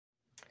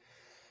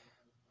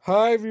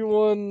Hi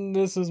everyone,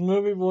 this is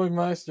Movie Boy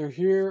Meister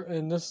here,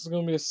 and this is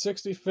going to be a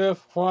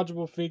 65th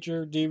Quadruple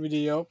feature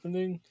DVD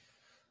opening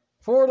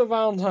for the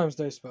Valentine's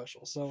Day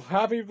special. So,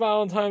 happy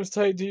Valentine's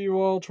Day to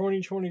you all,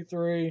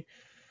 2023.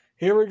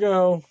 Here we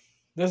go.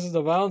 This is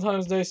the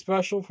Valentine's Day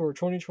special for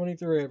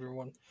 2023,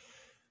 everyone.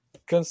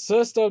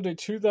 Consists of the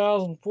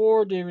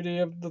 2004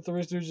 DVD of The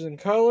Three Stooges in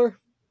color,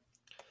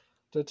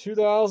 the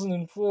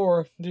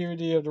 2004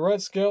 DVD of The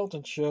Red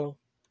Skelton Show,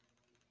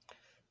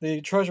 the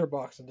Treasure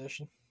Box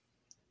edition,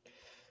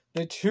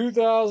 the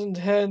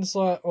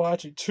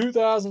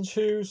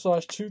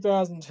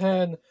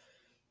 2002/2010,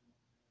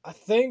 I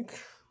think,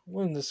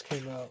 when this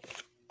came out,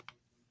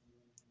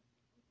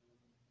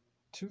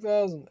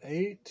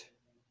 2008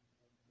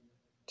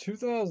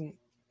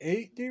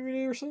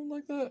 DVD or something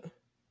like that.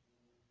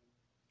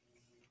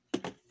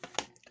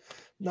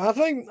 No, I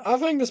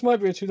think this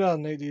might be a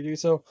 2008 DVD.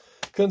 So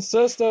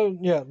consists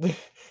of the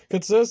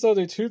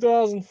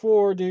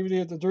 2004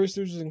 DVD of The Three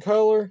Stooges in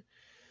color,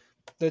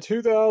 the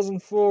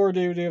 2004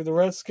 DVD of The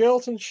Red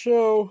Skelton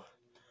Show,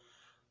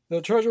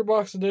 the Treasure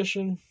Box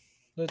edition,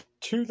 the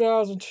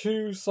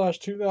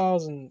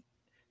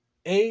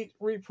 2002/2008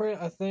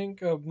 reprint, I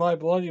think, of My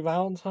Bloody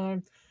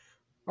Valentine.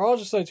 Or I'll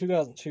just say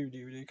 2002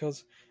 DVD,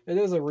 because it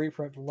is a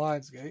reprint from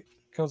Lionsgate.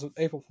 Comes with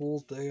April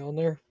Fool's Day on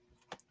there.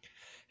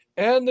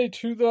 And the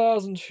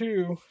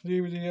 2002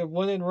 DVD of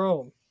When in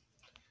Rome.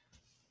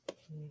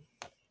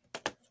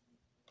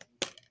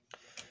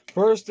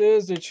 First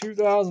is the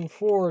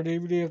 2004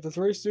 DVD of The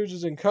Three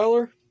Stooges in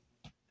color.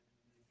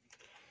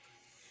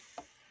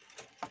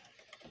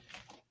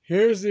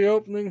 Here's the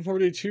opening for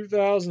the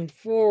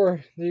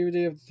 2004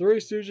 DVD of The Three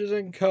Stooges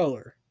in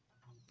color.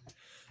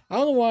 I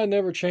don't know why I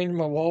never changed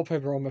my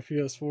wallpaper on my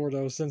PS4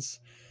 though,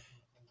 since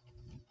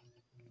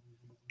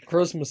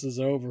Christmas is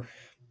over.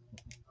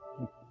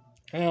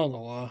 I don't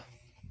know why.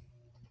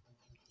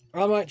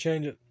 I might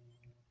change it.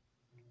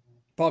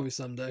 Probably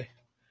someday.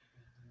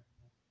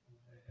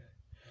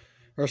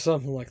 Or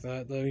something like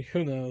that, though.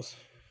 Who knows?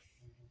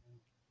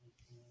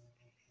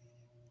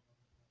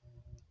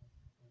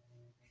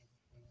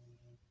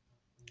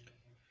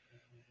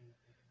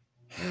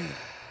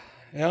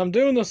 And I'm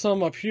doing this on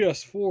my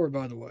PS4,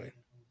 by the way.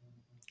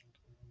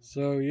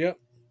 So, yep.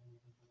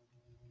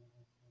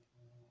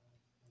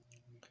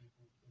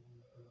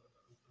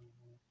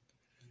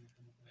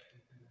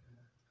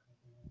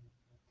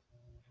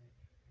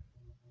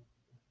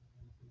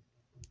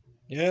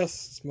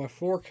 Yes, it's my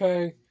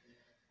 4K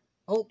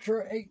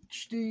Ultra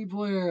HD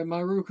player and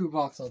my Roku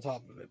box on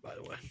top of it, by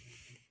the way.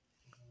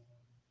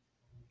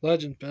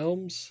 Legend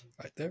Films,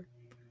 right there.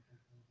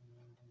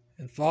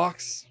 And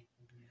Fox.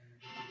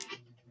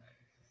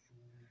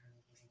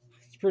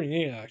 It's pretty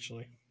neat,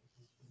 actually.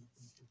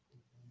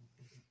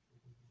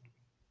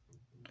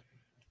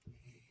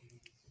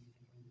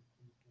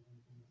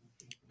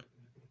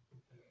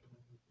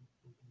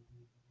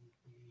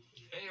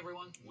 Hey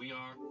everyone, we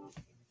are...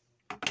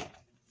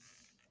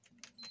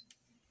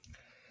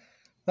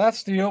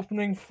 That's the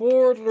opening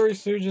for The Three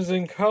Stooges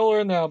in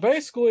color. Now,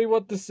 basically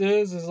what this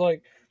is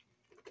like,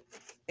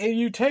 if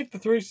you take The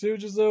Three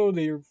Stooges, though,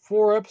 the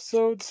 4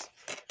 episodes,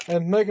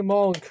 and make them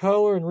all in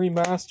color and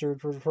remastered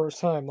for the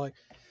first time. Like,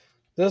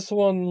 this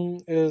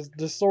one is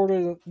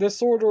Disorder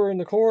in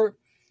the Court,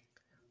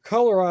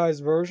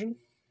 colorized version.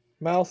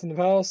 Mouse in the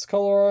Palace,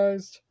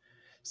 colorized.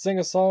 Sing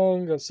a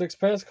Song of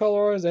Sixpence,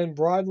 colorized. And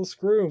Brideless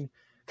Groom,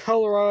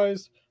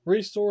 colorized,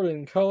 restored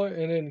in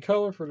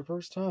color for the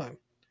first time.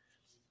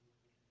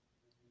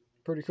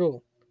 Pretty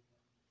cool.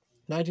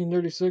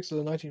 1936 to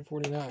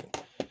 1949.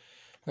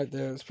 Right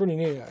there. It's pretty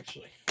neat,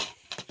 actually.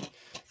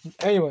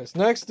 Anyways,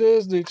 next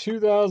is the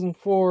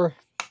 2004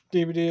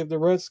 DVD of The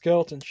Red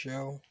Skelton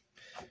Show,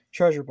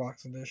 Treasure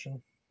Box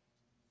Edition.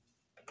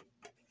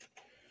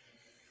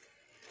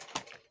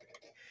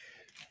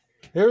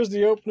 Here's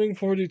the opening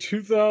for the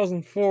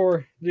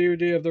 2004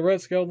 DVD of The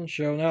Red Skelton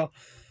Show. Now,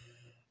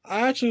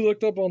 I actually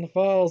looked up on the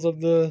files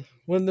of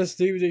when this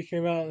DVD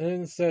came out,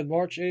 and it said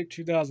March 8,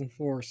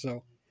 2004,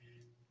 so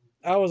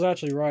I was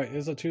actually right.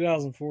 It's a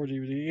 2004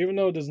 DVD, even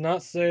though it does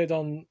not say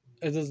the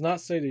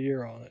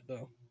year on it,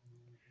 though.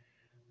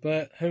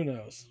 But who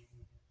knows?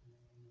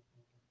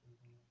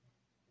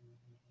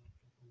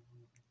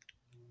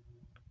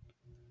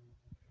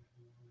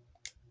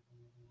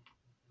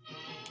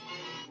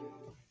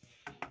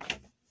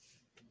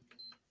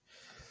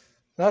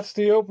 That's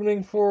the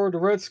opening for The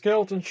Red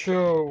Skelton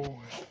Show,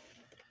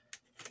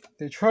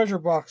 the Treasure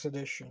Box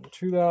Edition,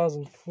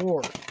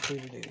 2004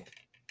 DVD.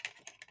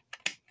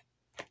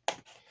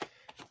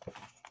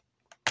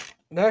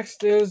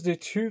 Next is the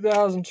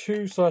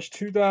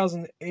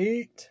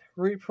 2002/2008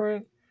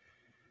 reprint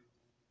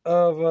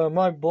of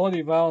My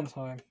Bloody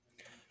Valentine.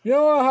 You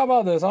know what? How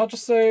about this? I'll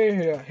just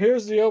say,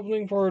 here's the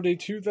opening for the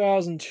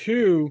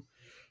 2002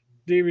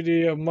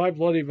 DVD of My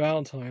Bloody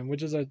Valentine,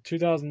 which is a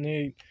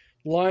 2008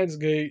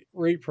 Lionsgate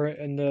reprint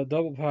and the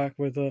double pack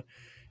with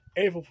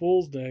April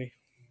Fool's Day,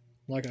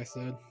 like I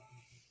said.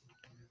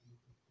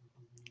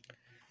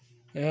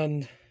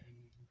 And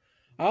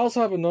I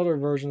also have another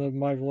version of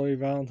My Bloody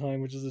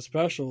Valentine, which is a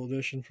special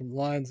edition from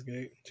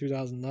Lionsgate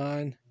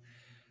 2009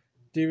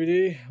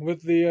 DVD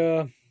with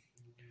the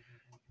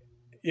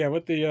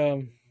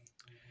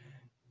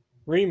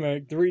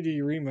remake,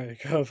 3D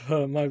remake of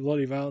My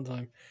Bloody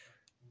Valentine.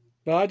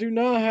 But I do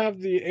not have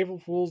the April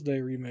Fool's Day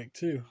remake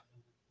too.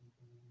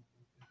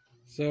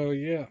 So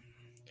yeah.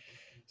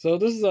 So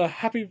this is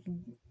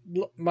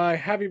my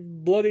happy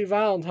Bloody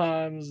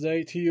Valentine's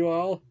Day to you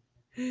all.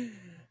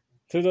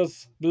 To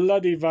this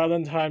Bloody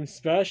Valentine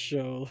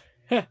special.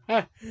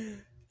 I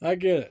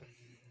get it.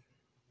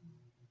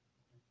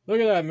 Look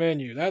at that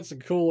menu. That's a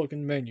cool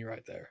looking menu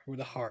right there with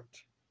a heart.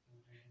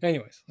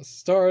 Anyways, let's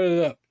start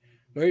it up.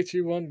 3,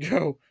 2, 1,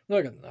 go.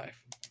 Look at the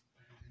knife.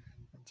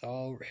 It's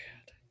all red.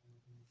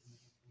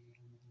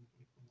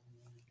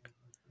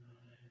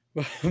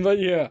 But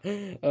yeah,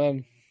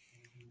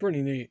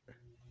 pretty neat.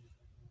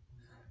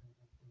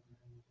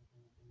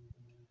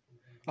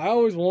 I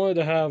always wanted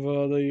to have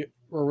the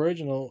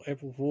original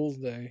April Fool's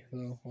Day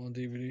though on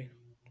DVD,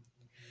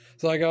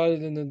 so I got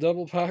it in the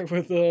double pack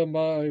with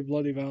My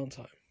Bloody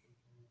Valentine.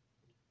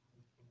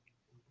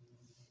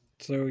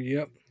 So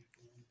yep,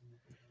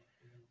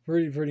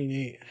 pretty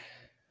neat.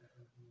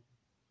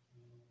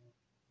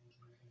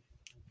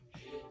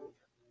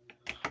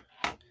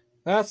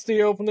 That's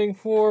the opening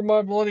for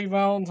My Bloody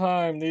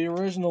Valentine, the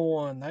original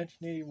one,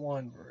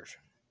 1981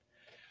 version.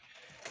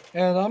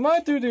 And I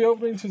might do the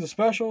opening to the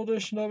special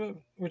edition of it,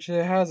 which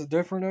it has a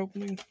different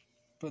opening.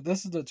 But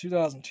this is the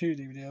 2002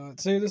 DVD of it.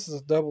 See, this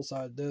is a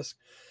double-sided disc.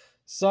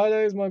 Side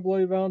A is My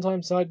Bloody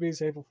Valentine, side B is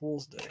April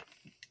Fool's Day.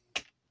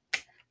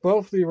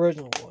 Both the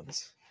original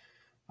ones.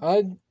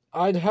 I'd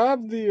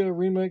have the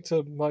remake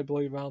to My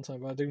Bloody Valentine,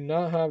 but I do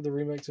not have the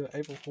remake to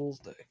April Fool's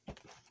Day.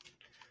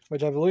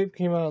 Which I believe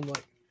came out in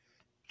like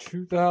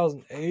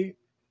 2008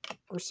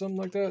 or something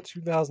like that,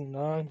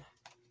 2009.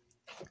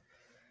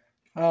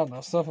 I don't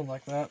know, something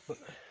like that, but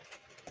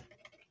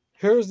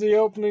here's the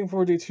opening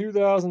for the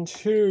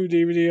 2002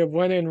 DVD of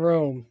When in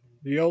Rome,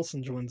 the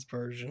Olsen Twins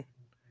version.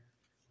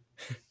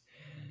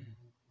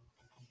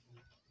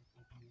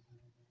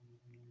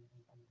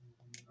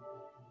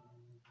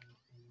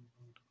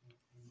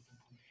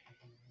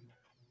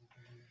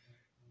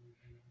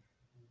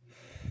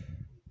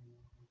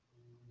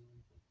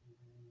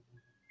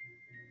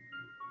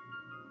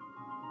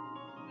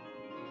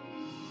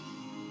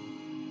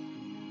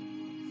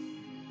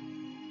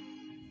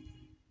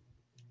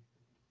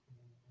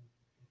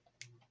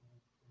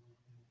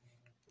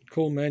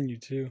 Cool menu,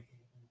 too.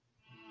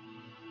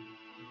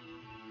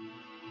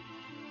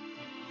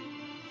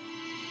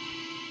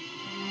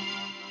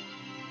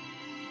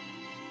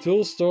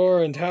 Dual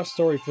Store and Half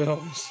Story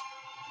Films.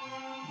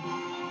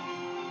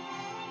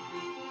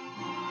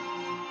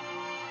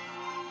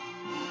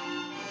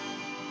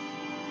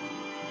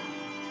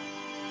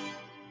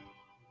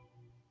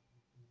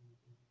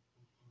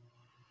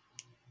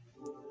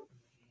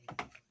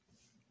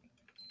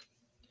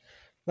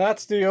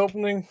 That's the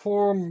opening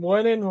for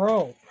When in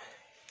Rome,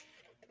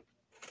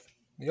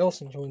 the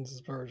Olsen Twins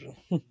version.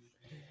 I'd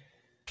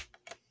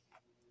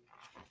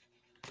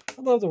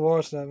love to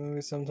watch that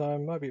movie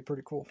sometime. Might be a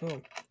pretty cool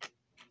film.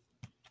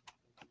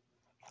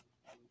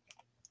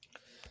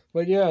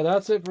 But yeah,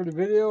 that's it for the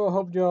video. I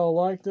hope y'all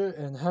liked it,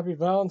 and happy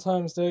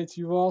Valentine's Day to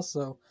you all.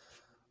 So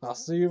I'll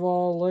see you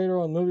all later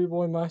on Movie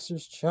Boy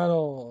Meister's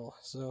channel.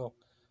 So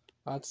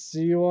I'll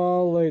see you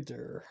all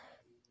later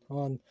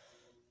on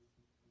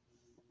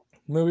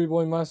Movie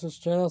Boy Meister's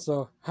channel.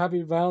 So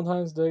happy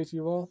Valentine's Day to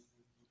you all.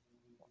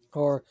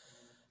 Or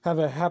have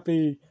a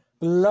happy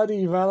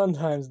Bloody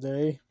Valentine's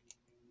Day.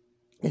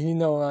 You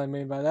know what I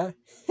mean by that.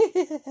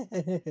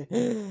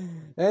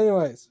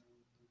 Anyways,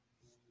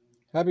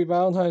 happy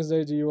Valentine's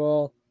Day to you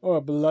all. Or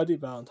a Bloody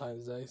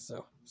Valentine's Day.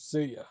 So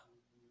see ya.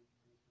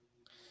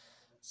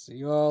 See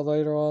you all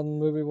later on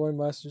Movie Boy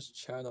Meister's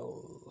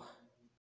channel.